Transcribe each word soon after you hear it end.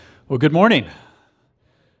Well, good morning.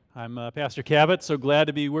 I'm Pastor Cabot, so glad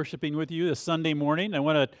to be worshiping with you this Sunday morning. I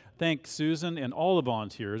want to thank Susan and all the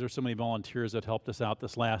volunteers. There's so many volunteers that helped us out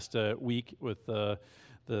this last week with the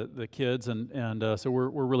kids, and so we're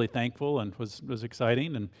really thankful, and was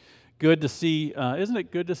exciting and good to see. Isn't it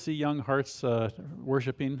good to see young hearts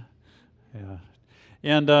worshiping? Yeah.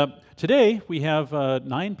 And today we have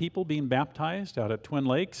 9 people being baptized out at Twin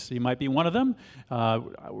Lakes. You might be one of them.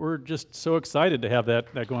 We're just so excited to have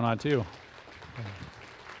that going on too.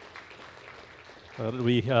 It'll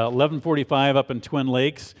be 11:45 up in Twin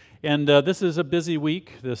Lakes, and this is a busy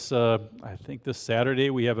week. I think this Saturday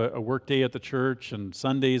we have a work day at the church, and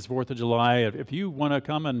Sunday's 4th of July. If you want to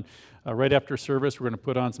come and right after service, we're going to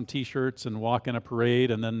put on some T-shirts and walk in a parade,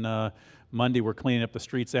 and then Monday we're cleaning up the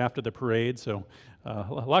streets after the parade. So a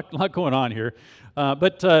lot going on here.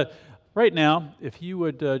 But right now, if you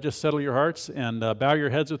would just settle your hearts and bow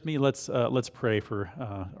your heads with me, let's pray for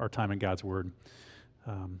our time in God's Word.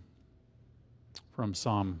 From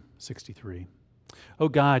Psalm 63. O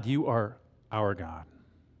God, you are our God.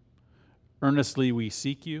 Earnestly we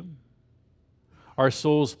seek you. Our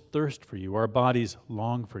souls thirst for you. Our bodies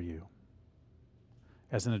long for you.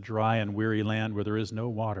 As in a dry and weary land where there is no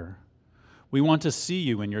water, we want to see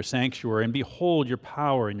you in your sanctuary and behold your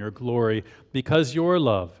power and your glory. Because your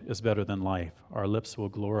love is better than life, our lips will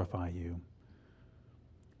glorify you.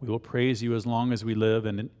 We will praise you as long as we live,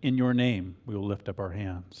 and in your name we will lift up our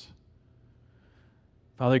hands.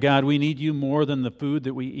 Father God, we need you more than the food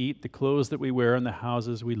that we eat, the clothes that we wear, and the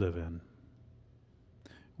houses we live in.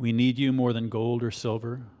 We need you more than gold or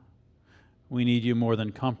silver. We need you more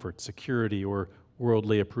than comfort, security, or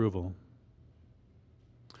worldly approval.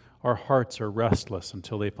 Our hearts are restless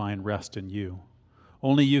until they find rest in you.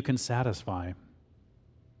 Only you can satisfy.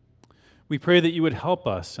 We pray that you would help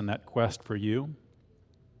us in that quest for you.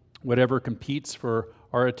 Whatever competes for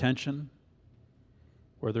our attention,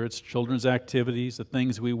 whether it's children's activities, the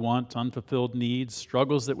things we want, unfulfilled needs,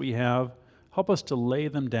 struggles that we have, help us to lay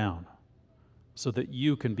them down so that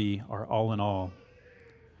you can be our all in all.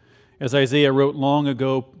 As Isaiah wrote long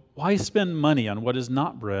ago, why spend money on what is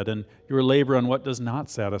not bread and your labor on what does not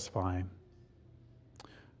satisfy?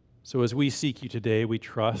 So as we seek you today, we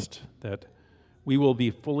trust that we will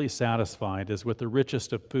be fully satisfied as with the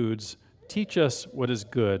richest of foods. Teach us what is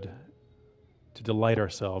good to delight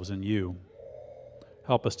ourselves in you.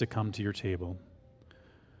 Help us to come to your table.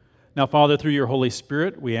 Now, Father, through your Holy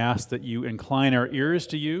Spirit, we ask that you incline our ears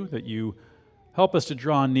to you, that you help us to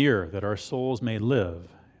draw near, that our souls may live,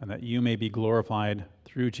 and that you may be glorified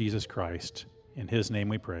through Jesus Christ. In his name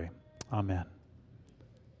we pray. Amen.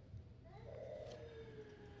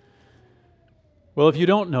 Well, if you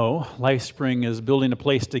don't know, LifeSpring is building a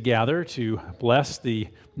place to gather to bless the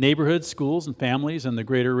neighborhoods, schools, and families in the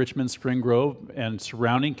greater Richmond, Spring Grove, and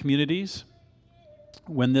surrounding communities.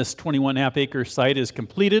 When this 21.5-acre site is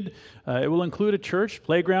completed, it will include a church,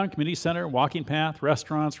 playground, community center, walking path,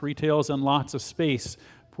 restaurants, retails, and lots of space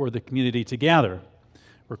for the community to gather.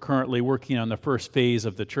 We're currently working on the first phase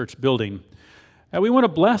of the church building. We want to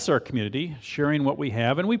bless our community, sharing what we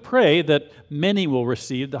have, and we pray that many will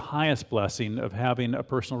receive the highest blessing of having a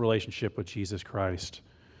personal relationship with Jesus Christ.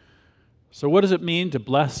 So what does it mean to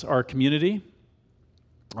bless our community?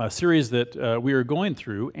 A series that we are going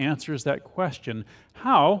through answers that question.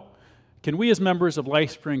 How can we as members of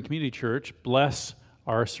LifeSpring Community Church bless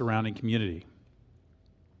our surrounding community?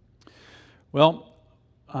 Well,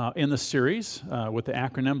 in the series with the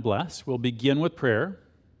acronym B.L.E.S.S, we'll begin with prayer,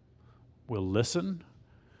 we'll listen,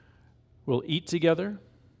 we'll eat together,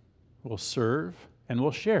 we'll serve, and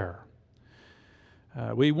we'll share.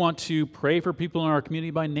 We want to pray for people in our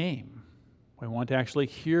community by name. We want to actually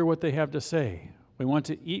hear what they have to say. We want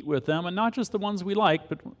to eat with them, and not just the ones we like,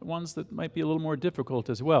 but ones that might be a little more difficult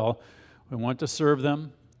as well. We want to serve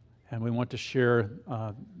them, and we want to share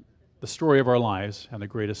the story of our lives and the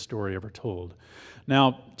greatest story ever told.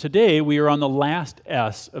 Now, today we are on the last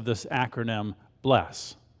S of this acronym,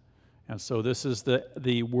 BLESS. And so this is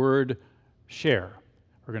the word share.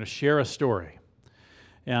 We're going to share a story.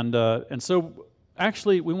 And so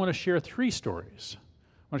actually we want to share 3 stories.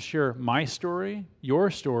 I want to share my story, your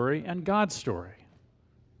story, and God's story.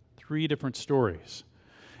 3 different stories.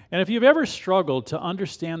 And if you've ever struggled to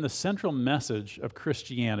understand the central message of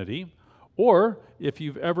Christianity, or if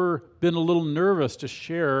you've ever been a little nervous to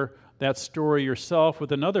share that story yourself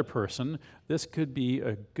with another person, this could be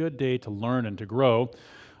a good day to learn and to grow.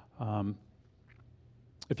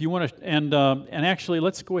 If you want to, and actually,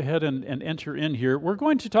 let's go ahead and enter in here. We're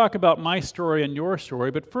going to talk about my story and your story,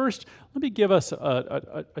 but first, let me give us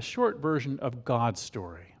a short version of God's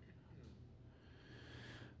story.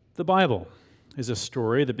 The Bible is a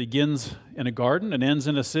story that begins in a garden and ends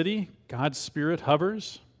in a city. God's Spirit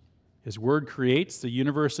hovers. His word creates. The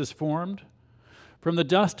universe is formed. From the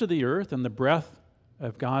dust of the earth and the breath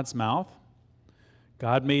of God's mouth,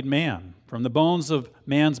 God made man. From the bones of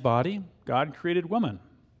man's body, God created woman.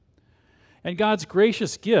 And God's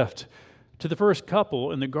gracious gift to the first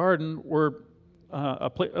couple in the garden were a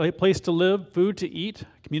place to live, food to eat,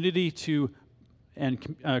 community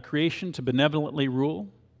and creation to benevolently rule.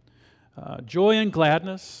 Joy and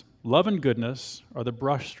gladness, love and goodness are the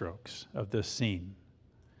brushstrokes of this scene.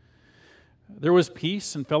 There was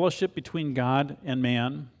peace and fellowship between God and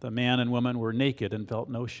man. The man and woman were naked and felt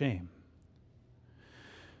no shame.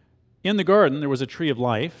 In the garden, there was a tree of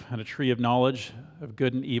life and a tree of knowledge of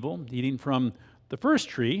good and evil. Eating from the first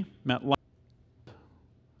tree meant life.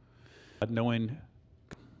 Knowing,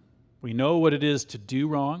 we know what it is to do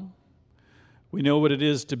wrong, we know what it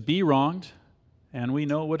is to be wronged, and we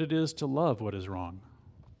know what it is to love what is wrong.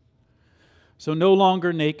 So no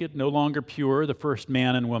longer naked, no longer pure, the first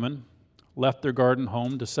man and woman left their garden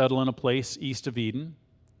home to settle in a place east of Eden.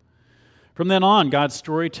 From then on, God's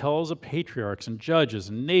story tells of patriarchs and judges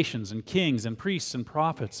and nations and kings and priests and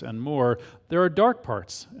prophets and more. There are dark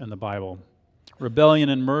parts in the Bible: rebellion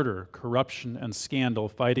and murder, corruption and scandal,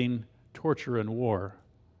 fighting, torture and war.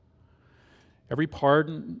 Every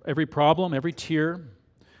pardon, every problem, every tear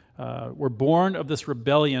were born of this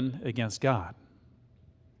rebellion against God.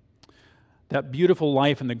 That beautiful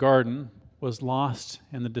life in the garden was lost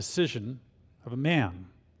in the decision of a man.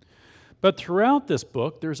 But throughout this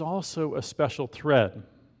book, there's also a special thread: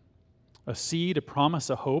 a seed, a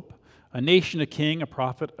promise, a hope, a nation, a king, a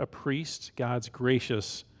prophet, a priest. God's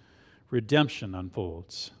gracious redemption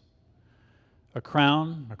unfolds. A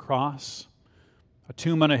crown, a cross, a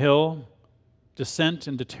tomb on a hill, descent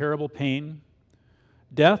into terrible pain,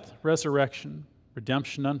 death, resurrection,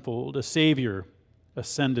 redemption unfold, a Savior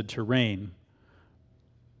ascended to reign.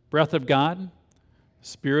 Breath of God,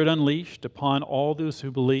 Spirit unleashed upon all those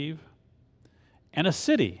who believe, and a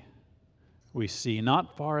city we see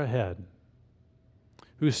not far ahead,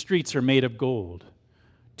 whose streets are made of gold,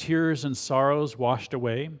 tears and sorrows washed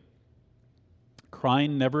away,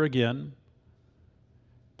 crying never again.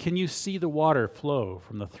 Can you see the water flow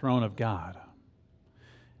from the throne of God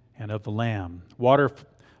and of the Lamb?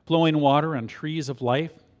 Flowing water and trees of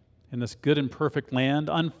life in this good and perfect land.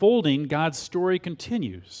 Unfolding, God's story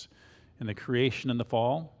continues in the creation and the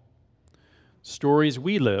fall. Stories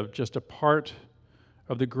we live, just a part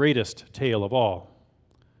of the greatest tale of all.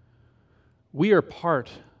 We are part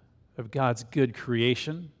of God's good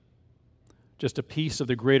creation, just a piece of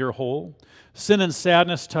the greater whole. Sin and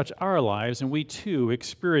sadness touch our lives, and we too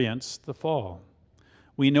experience the fall.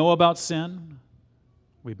 We know about sin.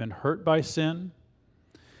 We've been hurt by sin.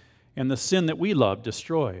 And the sin that we love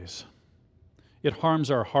destroys. It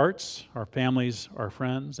harms our hearts, our families, our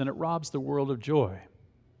friends, and it robs the world of joy.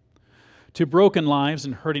 To broken lives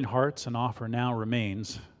and hurting hearts, an offer now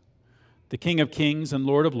remains. The King of Kings and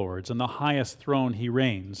Lord of Lords, on the highest throne he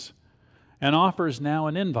reigns, and offers now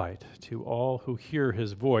an invite to all who hear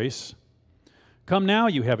his voice. Come now,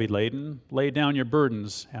 you heavy laden, lay down your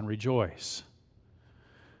burdens and rejoice.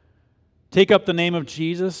 Take up the name of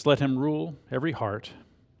Jesus, let him rule every heart.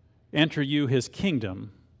 Enter you his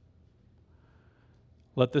kingdom.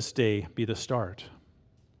 Let this day be the start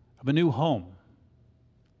of a new home,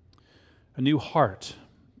 a new heart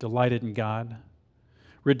delighted in God,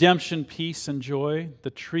 redemption, peace, and joy, the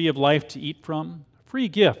tree of life to eat from, free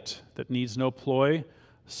gift that needs no ploy,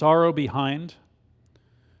 sorrow behind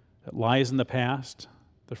that lies in the past,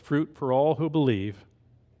 the fruit for all who believe.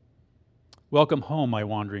 Welcome home, my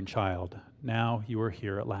wandering child. Now you are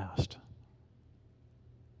here at last.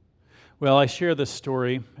 Well, I share this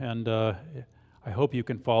story, and I hope you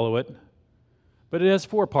can follow it, but it has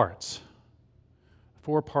 4 parts.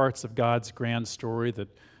 4 parts of God's grand story that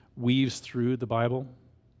weaves through the Bible.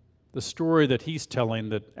 The story that he's telling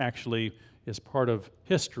that actually is part of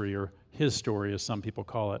history, or his story as some people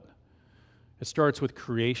call it. It starts with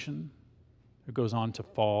creation. It goes on to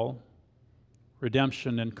fall,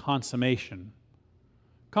 redemption, and consummation.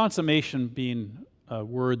 Consummation being a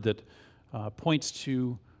word that points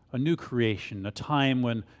to a new creation, a time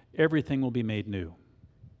when everything will be made new.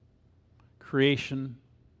 Creation,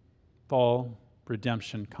 fall,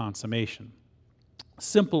 redemption, consummation.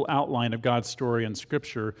 Simple outline of God's story in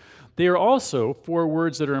Scripture. They are also 4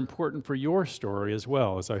 words that are important for your story as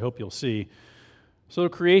well, as I hope you'll see. So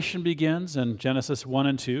creation begins in Genesis 1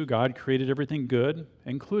 and 2. God created everything good,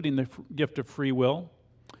 including the gift of free will.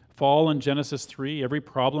 Fall in Genesis 3. Every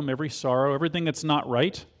problem, every sorrow, everything that's not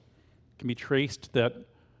right can be traced to that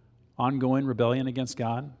ongoing rebellion against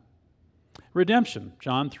God. Redemption,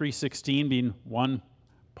 John 3:16 being one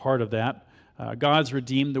part of that. God's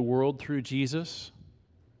redeemed the world through Jesus.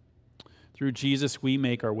 Through Jesus, we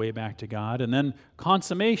make our way back to God. And then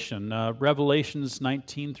consummation, Revelations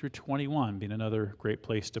 19 through 21 being another great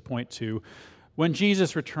place to point to. When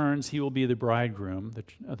Jesus returns, he will be the bridegroom,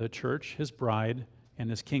 the church, his bride, and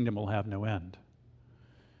his kingdom will have no end.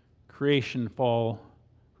 Creation, fall,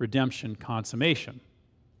 redemption, consummation.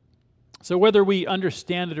 So whether we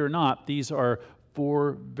understand it or not, these are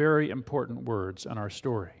four very important words in our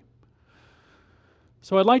story.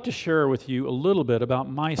 So I'd like to share with you a little bit about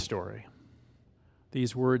my story.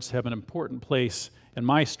 These words have an important place in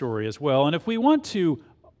my story as well. And if we want to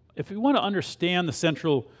understand the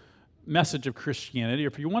central message of Christianity, or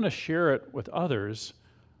if you want to share it with others,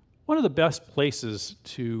 one of the best places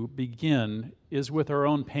to begin is with our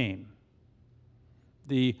own pain,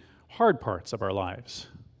 the hard parts of our lives.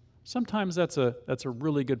 Sometimes that's a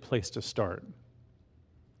really good place to start.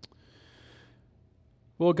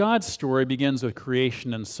 Well, God's story begins with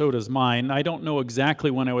creation, and so does mine. I don't know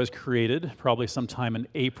exactly when I was created, probably sometime in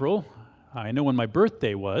April. I know when my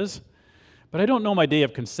birthday was, but I don't know my day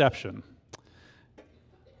of conception.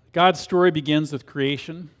 God's story begins with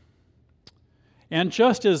creation. And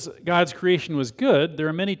just as God's creation was good, there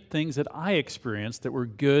are many things that I experienced that were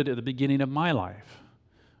good at the beginning of my life.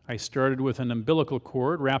 I started with an umbilical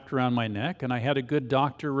cord wrapped around my neck, and I had a good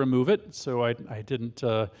doctor remove it, so I didn't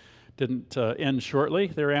end shortly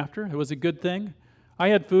thereafter. It was a good thing. I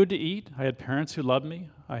had food to eat. I had parents who loved me.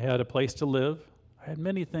 I had a place to live. I had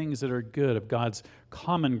many things that are good of God's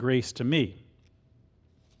common grace to me.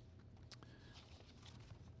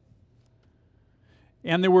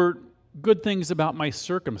 And there were good things about my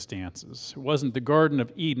circumstances. It wasn't the Garden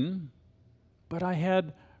of Eden, but I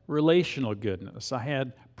had relational goodness. I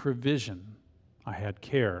had provision. I had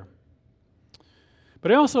care.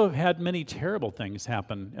 But I also have had many terrible things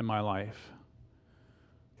happen in my life.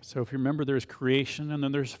 So if you remember, there's creation and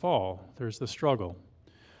then there's fall. There's the struggle.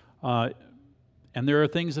 And there are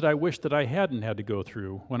things that I wish that I hadn't had to go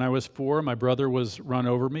through. When I was 4, my brother was run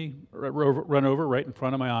over right in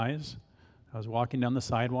front of my eyes. I was walking down the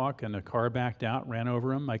sidewalk and a car backed out, ran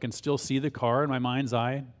over him. I can still see the car in my mind's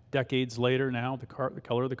eye. Decades later now, the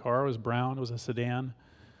color of the car was brown. It was a sedan.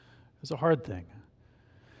 It was a hard thing.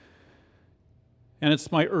 And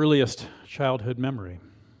it's my earliest childhood memory.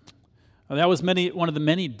 That was one of the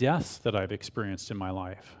many deaths that I've experienced in my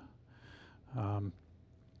life. And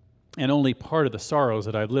only part of the sorrows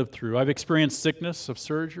that I've lived through. I've experienced sickness of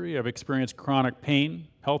surgery. I've experienced chronic pain,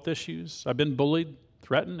 health issues. I've been bullied,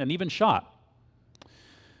 threatened, and even shot.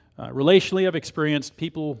 Relationally, I've experienced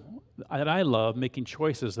people that I love making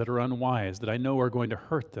choices that are unwise, that I know are going to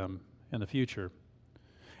hurt them in the future.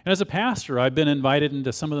 And as a pastor, I've been invited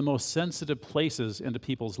into some of the most sensitive places into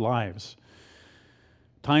people's lives.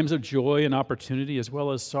 Times of joy and opportunity, as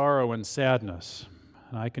well as sorrow and sadness.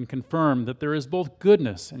 And I can confirm that there is both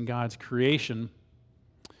goodness in God's creation,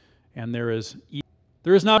 and there is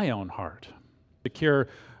not my own heart. The care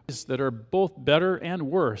that are both better and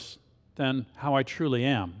worse than how I truly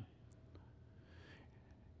am.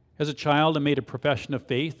 As a child, I made a profession of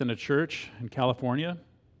faith in a church in California.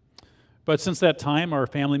 But since that time, our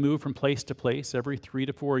family moved from place to place every 3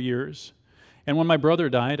 to 4 years. And when my brother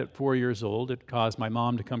died at 4 years old, it caused my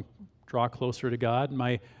mom to come draw closer to God, and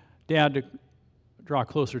my dad to draw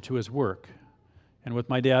closer to his work. And with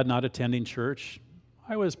my dad not attending church,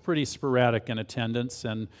 I was pretty sporadic in attendance,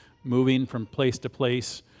 and moving from place to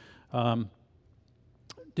place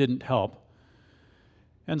didn't help.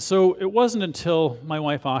 And so it wasn't until my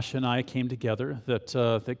wife Asha and I came together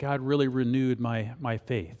that God really renewed my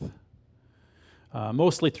faith,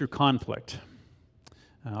 mostly through conflict.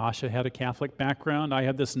 Asha had a Catholic background. I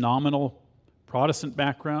had this nominal Protestant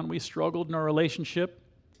background. We struggled in our relationship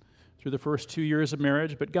through the first 2 years of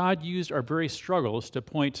marriage, but God used our very struggles to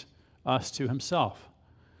point us to Himself.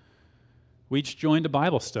 We each joined a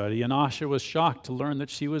Bible study, and Asha was shocked to learn that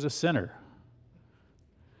she was a sinner.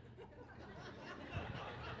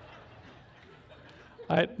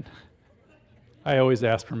 I always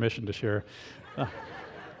ask permission to share.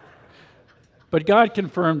 But God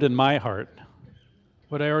confirmed in my heart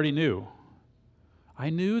what I already knew. I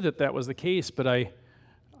knew that was the case, but I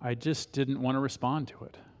just didn't want to respond to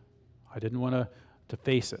it. I didn't want to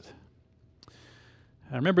face it.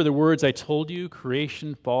 I remember the words I told you: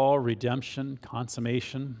 creation, fall, redemption,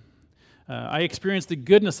 consummation. I experienced the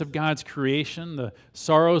goodness of God's creation, the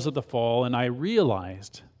sorrows of the fall, and I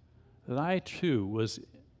realized that I too was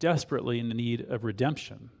desperately in the need of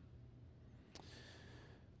redemption.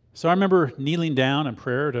 So I remember kneeling down in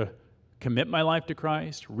prayer to commit my life to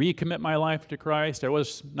Christ, recommit my life to Christ. I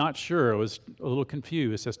was not sure. I was a little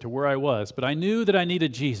confused as to where I was, but I knew that I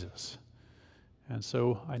needed Jesus. And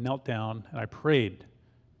so I knelt down and I prayed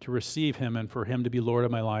to receive him and for him to be Lord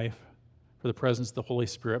of my life, for the presence of the Holy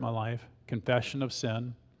Spirit in my life, confession of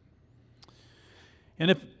sin.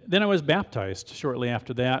 And then I was baptized shortly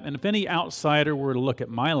after that. And if any outsider were to look at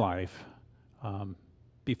my life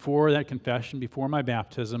before that confession, before my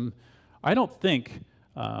baptism, I don't think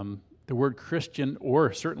the word Christian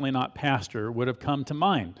or certainly not pastor would have come to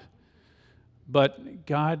mind. But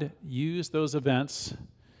God used those events,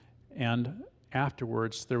 and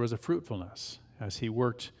afterwards there was a fruitfulness as he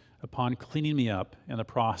worked upon cleaning me up in the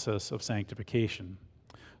process of sanctification.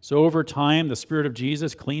 So over time, the Spirit of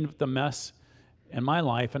Jesus cleaned up the mess in my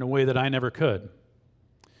life in a way that I never could.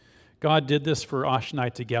 God did this for Ash and I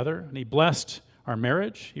together, and he blessed our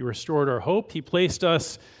marriage. He restored our hope. He placed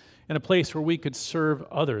us in a place where we could serve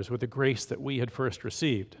others with the grace that we had first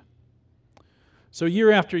received. So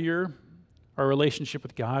year after year, our relationship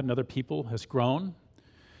with God and other people has grown,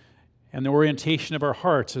 and the orientation of our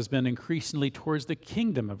hearts has been increasingly towards the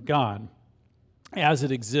kingdom of God as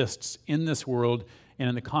it exists in this world and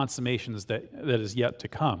in the consummations that is yet to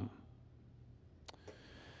come.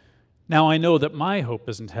 Now I know that my hope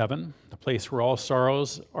is in heaven, the place where all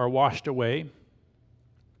sorrows are washed away,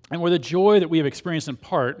 and where the joy that we have experienced in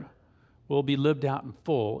part will be lived out in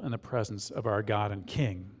full in the presence of our God and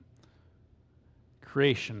King.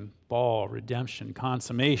 Creation, fall, redemption,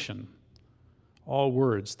 consummation, all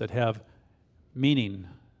words that have meaning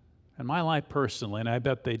in my life personally, and I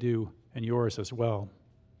bet they do in yours as well.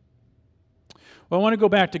 Well, I want to go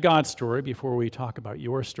back to God's story before we talk about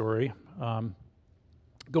your story.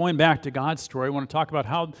 Going back to God's story, I want to talk about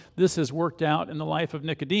how this has worked out in the life of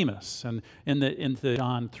Nicodemus and in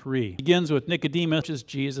John 3. It begins with Nicodemus, which is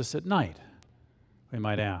Jesus at night, we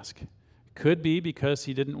might ask. Could be because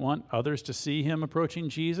he didn't want others to see him approaching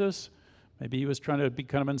Jesus. Maybe he was trying to be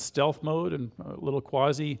kind of in stealth mode and a little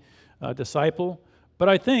quasi-disciple. But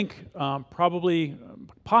I think possibly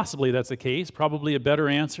that's the case. Probably a better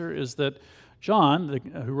answer is that John,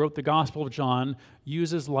 who wrote the Gospel of John,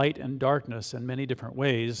 uses light and darkness in many different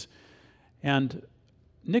ways. And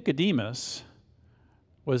Nicodemus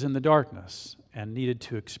was in the darkness and needed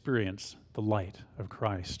to experience the light of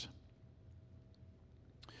Christ.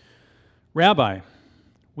 Rabbi,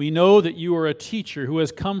 we know that you are a teacher who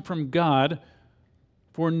has come from God,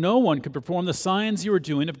 for no one could perform the signs you are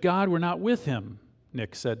doing if God were not with him,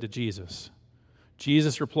 Nick said to Jesus.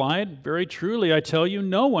 Jesus replied, "Very truly, I tell you,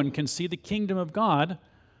 no one can see the kingdom of God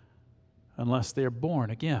unless they are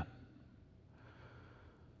born again."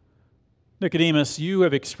 Nicodemus, you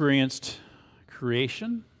have experienced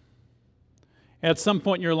creation. At some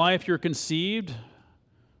point in your life, you're conceived.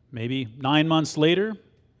 Maybe 9 months later,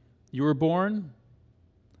 you were born.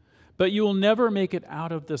 But you will never make it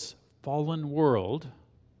out of this fallen world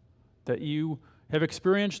that you have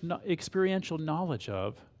experiential knowledge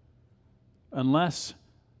of unless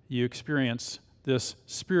you experience this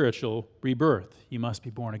spiritual rebirth. You must be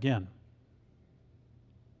born again.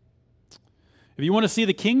 If you want to see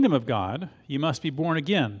the kingdom of God, you must be born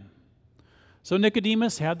again. So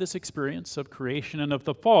Nicodemus had this experience of creation and of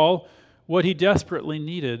the fall. What he desperately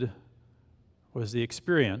needed was the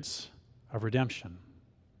experience of redemption.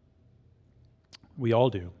 We all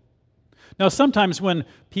do. Now, sometimes when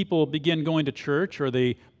people begin going to church or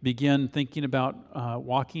they begin thinking about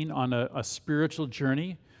walking on a spiritual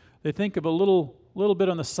journey, they think of a little bit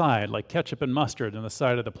on the side, like ketchup and mustard on the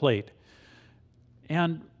side of the plate.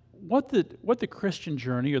 And what the Christian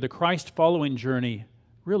journey or the Christ-following journey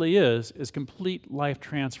really is complete life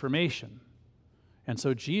transformation. And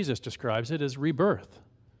so Jesus describes it as rebirth.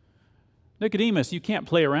 Nicodemus, you can't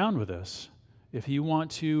play around with this. If you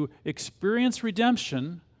want to experience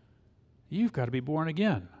redemption, you've got to be born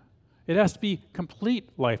again. It has to be complete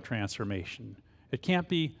life transformation. It can't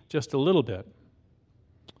be just a little bit.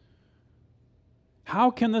 How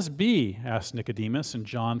can this be? Asked Nicodemus in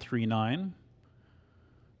John 3:9.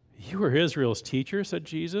 You are Israel's teacher, said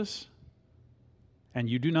Jesus, and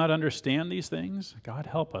you do not understand these things? God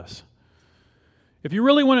help us. If you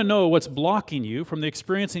really want to know what's blocking you from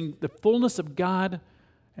experiencing the fullness of God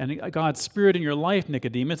and God's Spirit in your life,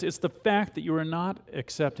 Nicodemus, it's the fact that you are not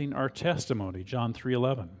accepting our testimony, John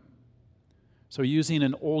 3:11. So using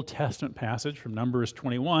an Old Testament passage from Numbers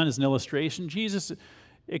 21 as an illustration, Jesus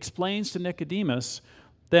explains to Nicodemus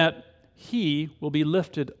that he will be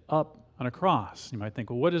lifted up on a cross. You might think,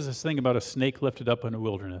 well, what is this thing about a snake lifted up in a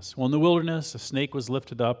wilderness? Well, in the wilderness, a snake was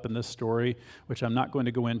lifted up in this story, which I'm not going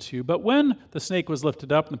to go into. But when the snake was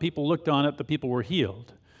lifted up and the people looked on it, the people were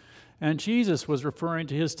healed. And Jesus was referring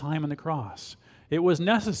to his time on the cross. It was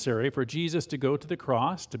necessary for Jesus to go to the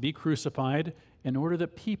cross, to be crucified, in order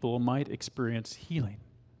that people might experience healing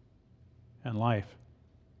and life.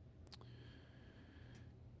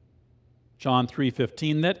 John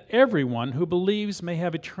 3:15, that everyone who believes may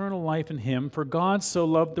have eternal life in him, for God so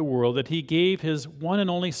loved the world that he gave his one and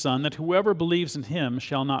only Son, that whoever believes in him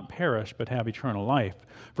shall not perish but have eternal life.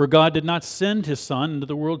 For God did not send his Son into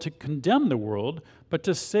the world to condemn the world, but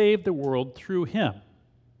to save the world through him.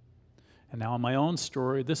 And now in my own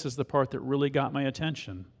story, this is the part that really got my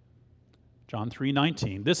attention. John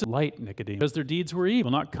 3:19, this is light, Nicodemus, because their deeds were evil,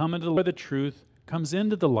 not come into the light. The truth comes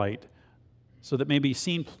into the light, so that it may be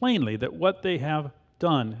seen plainly that what they have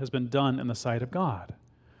done has been done in the sight of God.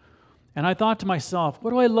 And I thought to myself,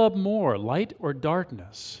 what do I love more, light or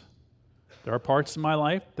darkness? There are parts in my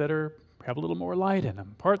life that have a little more light in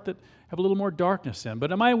them, part that have a little more darkness in.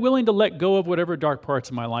 But am I willing to let go of whatever dark parts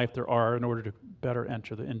of my life there are in order to better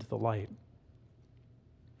enter into the light?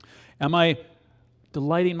 Am I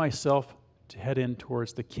delighting myself to head in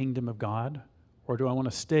towards the kingdom of God, or do I want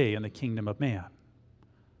to stay in the kingdom of man?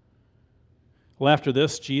 Well, after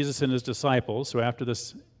this, Jesus and his disciples, so after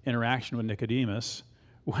this interaction with Nicodemus,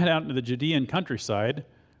 went out into the Judean countryside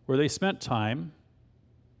where they spent time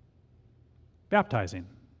baptizing.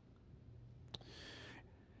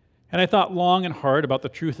 And I thought long and hard about the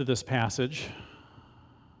truth of this passage,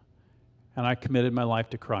 and I committed my life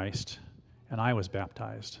to Christ, and I was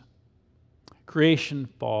baptized. Creation,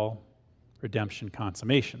 fall, redemption,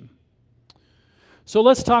 consummation. So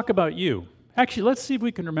let's talk about you. Actually, let's see if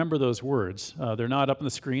we can remember those words. They're not up on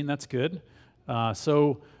the screen. That's good.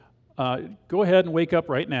 So go ahead and wake up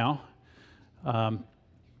right now.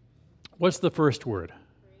 What's the first word?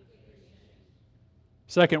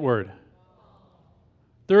 Second word?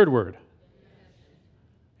 Third word?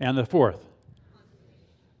 And the fourth?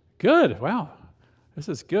 Good. Wow. This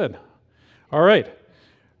is good. All right.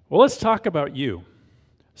 Well, let's talk about you.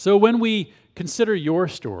 So when we consider your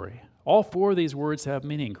story, all four of these words have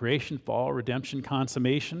meaning: creation, fall, redemption,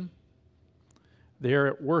 consummation. They're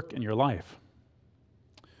at work in your life.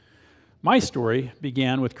 My story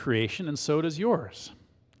began with creation, and so does yours.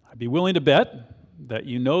 I'd be willing to bet that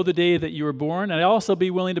you know the day that you were born, and I'd also be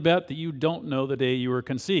willing to bet that you don't know the day you were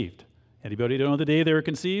conceived. Anybody know the day they were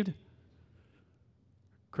conceived?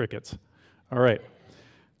 Crickets. All right.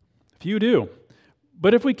 Few do.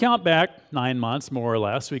 But if we count back 9 months, more or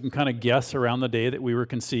less, we can kind of guess around the day that we were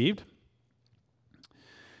conceived.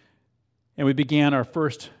 And we began our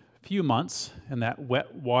first few months in that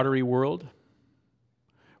wet, watery world.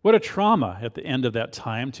 What a trauma at the end of that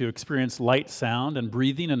time to experience light, sound, and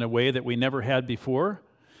breathing in a way that we never had before.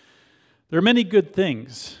 There are many good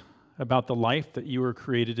things about the life that you were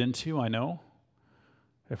created into, I know.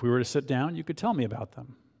 If we were to sit down, you could tell me about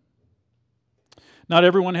them. Not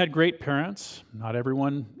everyone had great parents. Not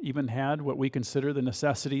everyone even had what we consider the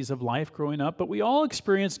necessities of life growing up, but we all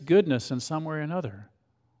experienced goodness in some way or another.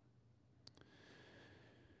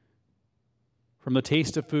 From the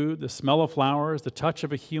taste of food, the smell of flowers, the touch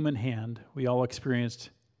of a human hand, we all experienced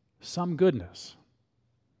some goodness.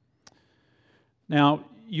 Now,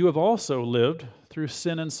 you have also lived through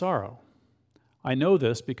sin and sorrow. I know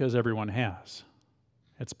this because everyone has.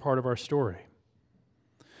 It's part of our story.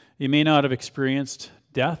 You may not have experienced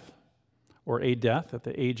death or a death at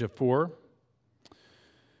the age of 4,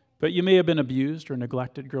 but you may have been abused or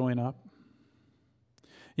neglected growing up.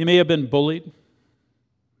 You may have been bullied.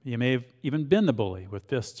 You may have even been the bully with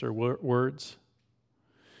fists or words.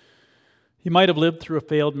 You might have lived through a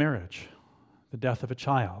failed marriage, the death of a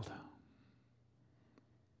child,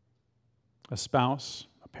 a spouse,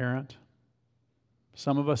 a parent.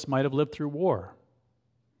 Some of us might have lived through war.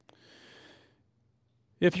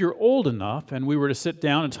 If you're old enough and we were to sit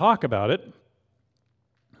down and talk about it,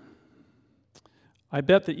 I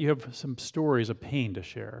bet that you have some stories of pain to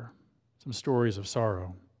share, some stories of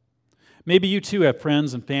sorrow. Maybe you too have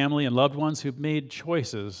friends and family and loved ones who've made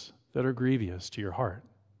choices that are grievous to your heart.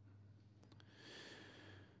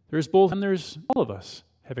 There's both, and there's all of us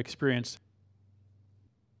have experienced.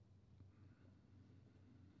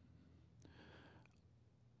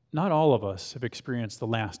 Not all of us have experienced the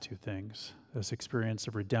last two things, this experience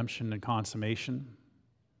of redemption and consummation.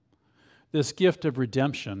 This gift of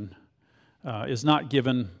redemption is not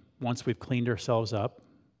given once we've cleaned ourselves up.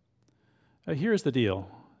 Here's the deal.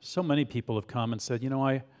 So many people have come and said,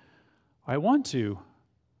 I want to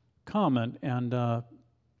come and I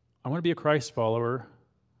want to be a Christ follower.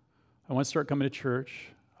 I want to start coming to church.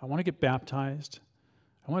 I want to get baptized.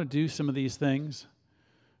 I want to do some of these things.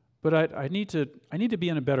 But I need to be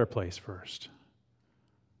in a better place first.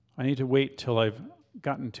 I need to wait till I've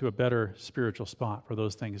gotten to a better spiritual spot for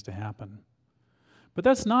those things to happen. But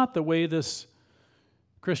that's not the way this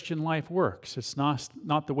Christian life works. It's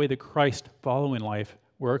not the way the Christ-following life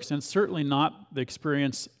works, and it's certainly not the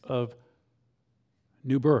experience of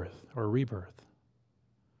new birth or rebirth.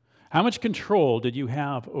 How much control did you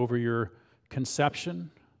have over your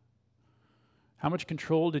conception? How much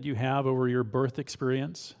control did you have over your birth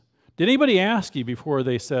experience? Did anybody ask you before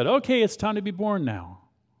they said, okay, it's time to be born now?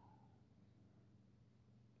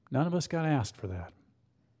 None of us got asked for that.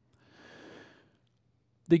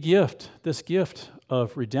 This gift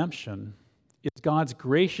of redemption is God's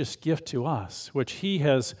gracious gift to us, which He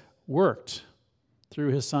has worked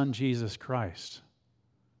through His Son, Jesus Christ.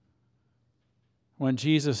 When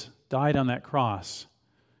Jesus died on that cross,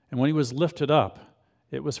 and when He was lifted up,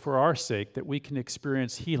 it was for our sake that we can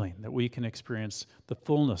experience healing, that we can experience the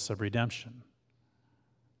fullness of redemption.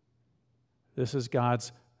 This is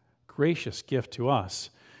God's gracious gift to us.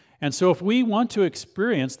 And so if we want to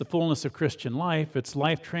experience the fullness of Christian life, it's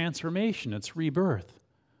life transformation, it's rebirth.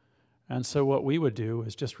 And so what we would do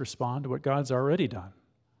is just respond to what God's already done.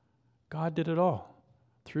 God did it all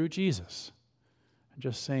through Jesus. And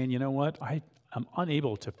just saying, you know what, I'm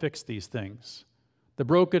unable to fix these things. The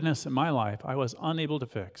brokenness in my life, I was unable to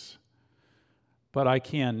fix. But I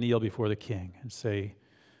can kneel before the King and say,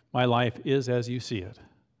 my life is as you see it.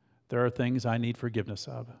 There are things I need forgiveness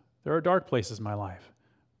of. There are dark places in my life.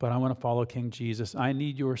 But I want to follow King Jesus. I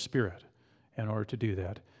need your Spirit in order to do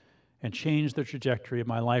that and change the trajectory of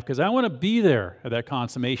my life, because I want to be there at that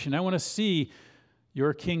consummation. I want to see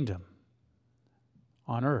your kingdom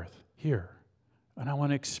on earth, here. And I want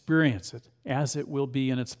to experience it as it will be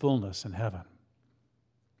in its fullness in heaven.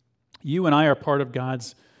 You and I are part of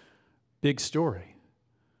God's big story.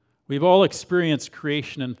 We've all experienced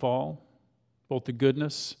creation and fall, both the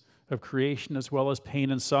goodness of creation as well as pain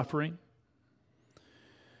and suffering.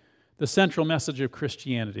 The central message of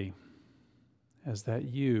Christianity is that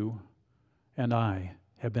you and I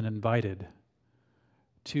have been invited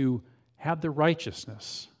to have the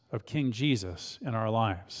righteousness of King Jesus in our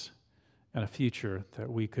lives and a future that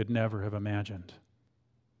we could never have imagined.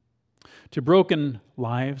 To broken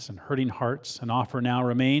lives and hurting hearts, an offer now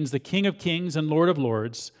remains. The King of Kings and Lord of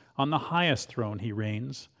Lords, on the highest throne He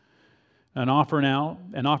reigns, and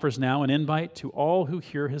offers now an invite to all who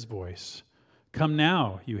hear His voice. Come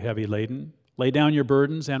now, you heavy laden, lay down your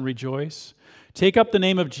burdens and rejoice. Take up the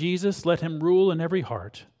name of Jesus, let Him rule in every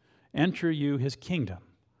heart. Enter you His kingdom.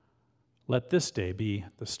 Let this day be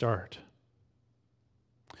the start.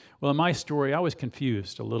 Well, in my story, I was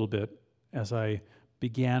confused a little bit as I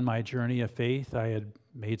began my journey of faith. I had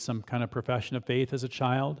made some kind of profession of faith as a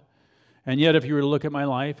child. And yet, if you were to look at my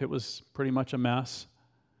life, it was pretty much a mess.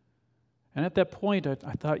 And at that point, I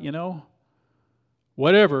thought,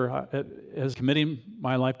 whatever, as committing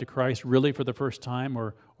my life to Christ really for the first time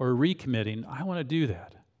or recommitting, I want to do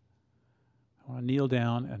that. I want to kneel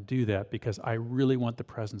down and do that because I really want the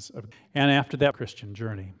presence of God. And after that Christian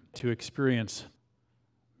journey, to experience,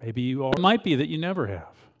 it might be that you never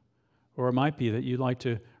have, or it might be that you'd like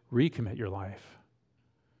to recommit your life,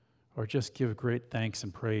 or just give great thanks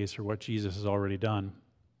and praise for what Jesus has already done.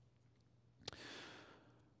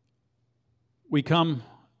 We come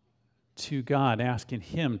to God asking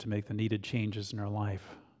Him to make the needed changes in our life.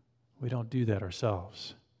 We don't do that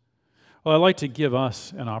ourselves. Well, I'd like to give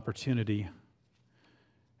us an opportunity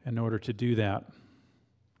in order to do that.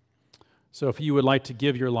 So if you would like to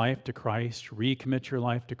give your life to Christ, recommit your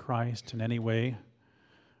life to Christ in any way,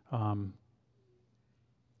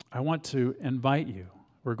 I want to invite you.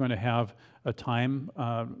 We're going to have a time,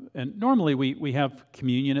 and normally we have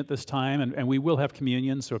communion at this time, and we will have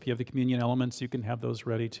communion, so if you have the communion elements, you can have those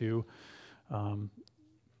ready too. The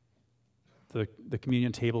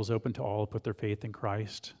communion table is open to all who put their faith in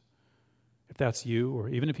Christ. If that's you, or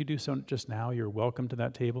even if you do so just now, you're welcome to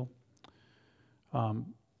that table.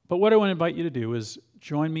 But what I want to invite you to do is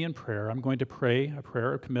join me in prayer. I'm going to pray a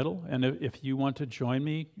prayer of committal, and if you want to join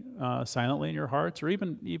me silently in your hearts, or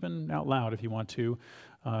even out loud if you want to,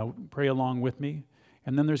 pray along with me.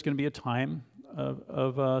 And then there's going to be a time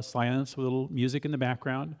of silence with a little music in the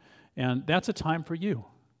background, and that's a time for you.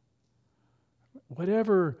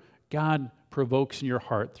 Whatever God provokes in your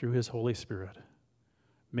heart through His Holy Spirit,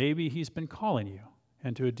 maybe He's been calling you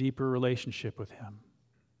into a deeper relationship with Him.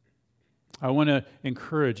 I want to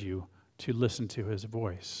encourage you to listen to His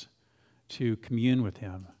voice, to commune with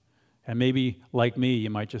Him. And maybe, like me, you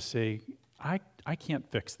might just say, I can't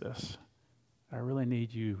fix this. I really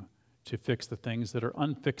need you to fix the things that are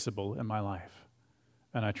unfixable in my life.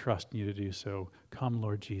 And I trust in you to do so. Come,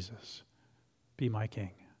 Lord Jesus. Be my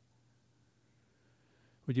King.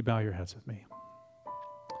 Would you bow your heads with me?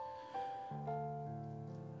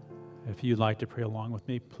 If you'd like to pray along with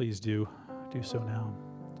me, please do so now.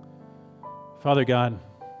 Father God,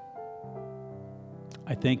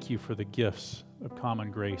 I thank you for the gifts of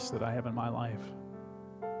common grace that I have in my life.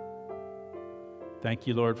 Thank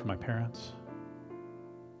you, Lord, for my parents.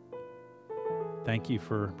 Thank you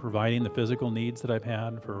for providing the physical needs that I've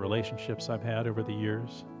had, for relationships I've had over the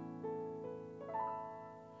years.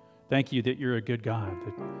 Thank you that you're a good God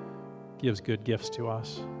that gives good gifts to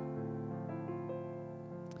us.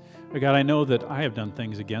 But God, I know that I have done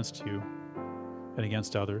things against you and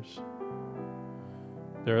against others.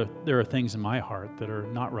 There are things in my heart that are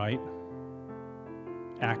not right,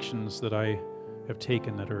 actions that I have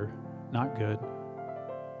taken that are not good.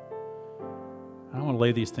 I want to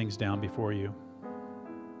lay these things down before you.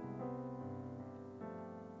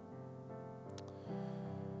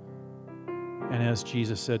 And as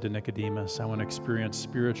Jesus said to Nicodemus, I want to experience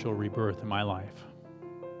spiritual rebirth in my life,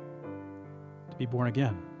 to be born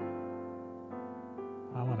again.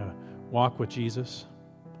 I want to walk with Jesus.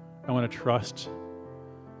 I want to trust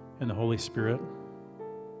in the Holy Spirit.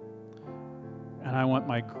 And I want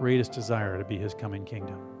my greatest desire to be his coming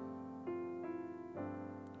kingdom.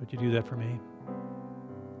 Would you do that for me?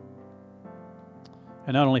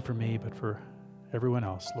 And not only for me, but for everyone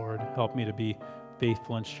else, Lord. Help me to be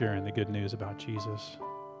faithful in sharing the good news about Jesus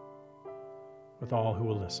with all who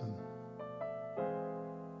will listen.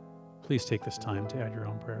 Please take this time to add your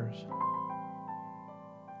own prayers.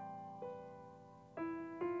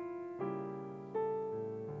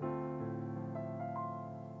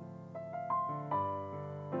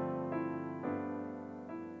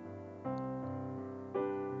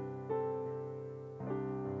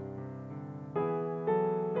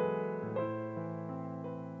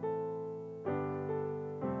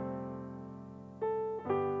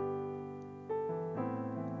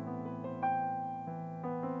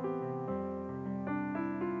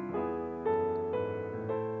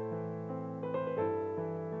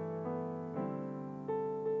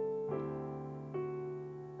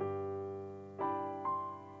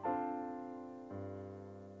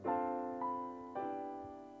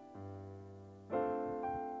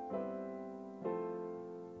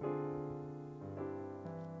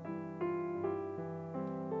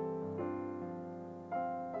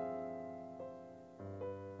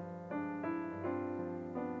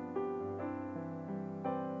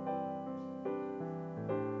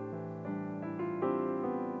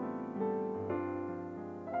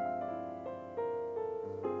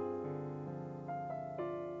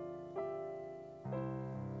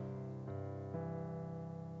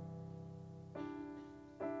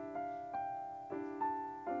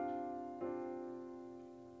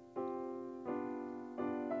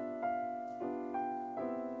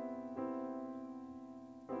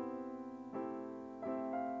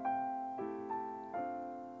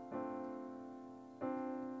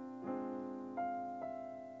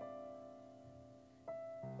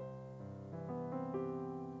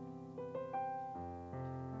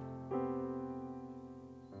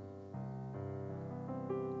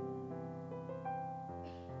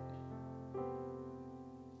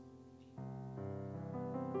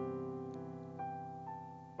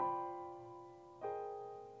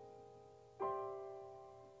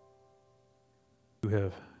 Who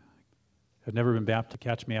have never been baptized,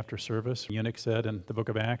 catch me after service. The eunuch said in the book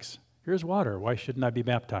of Acts, here's water. Why shouldn't I be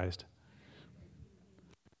baptized?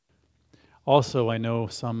 Also, I know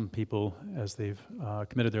some people, as they've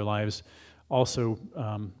committed their lives, also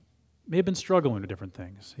may have been struggling with different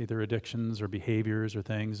things, either addictions or behaviors or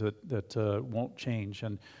things that won't change.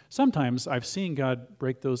 And sometimes I've seen God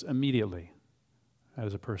break those immediately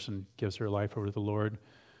as a person gives her life over to the Lord.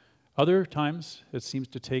 Other times, it seems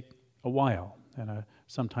to take a while. And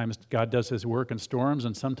sometimes God does his work in storms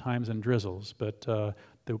and sometimes in drizzles. But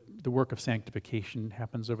the work of sanctification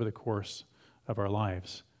happens over the course of our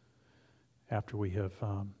lives after we have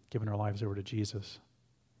given our lives over to Jesus.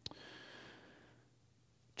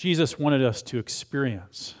 Jesus wanted us to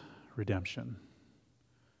experience redemption.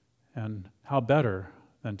 And how better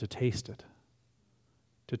than to taste it?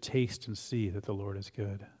 To taste and see that the Lord is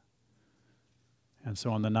good. And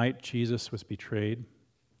so on the night Jesus was betrayed,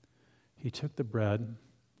 he took the bread,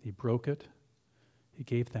 he broke it, he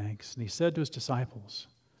gave thanks, and he said to his disciples,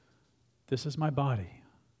 "This is my body,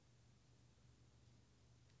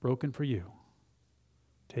 broken for you.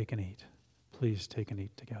 Take and eat." Please take and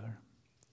eat together.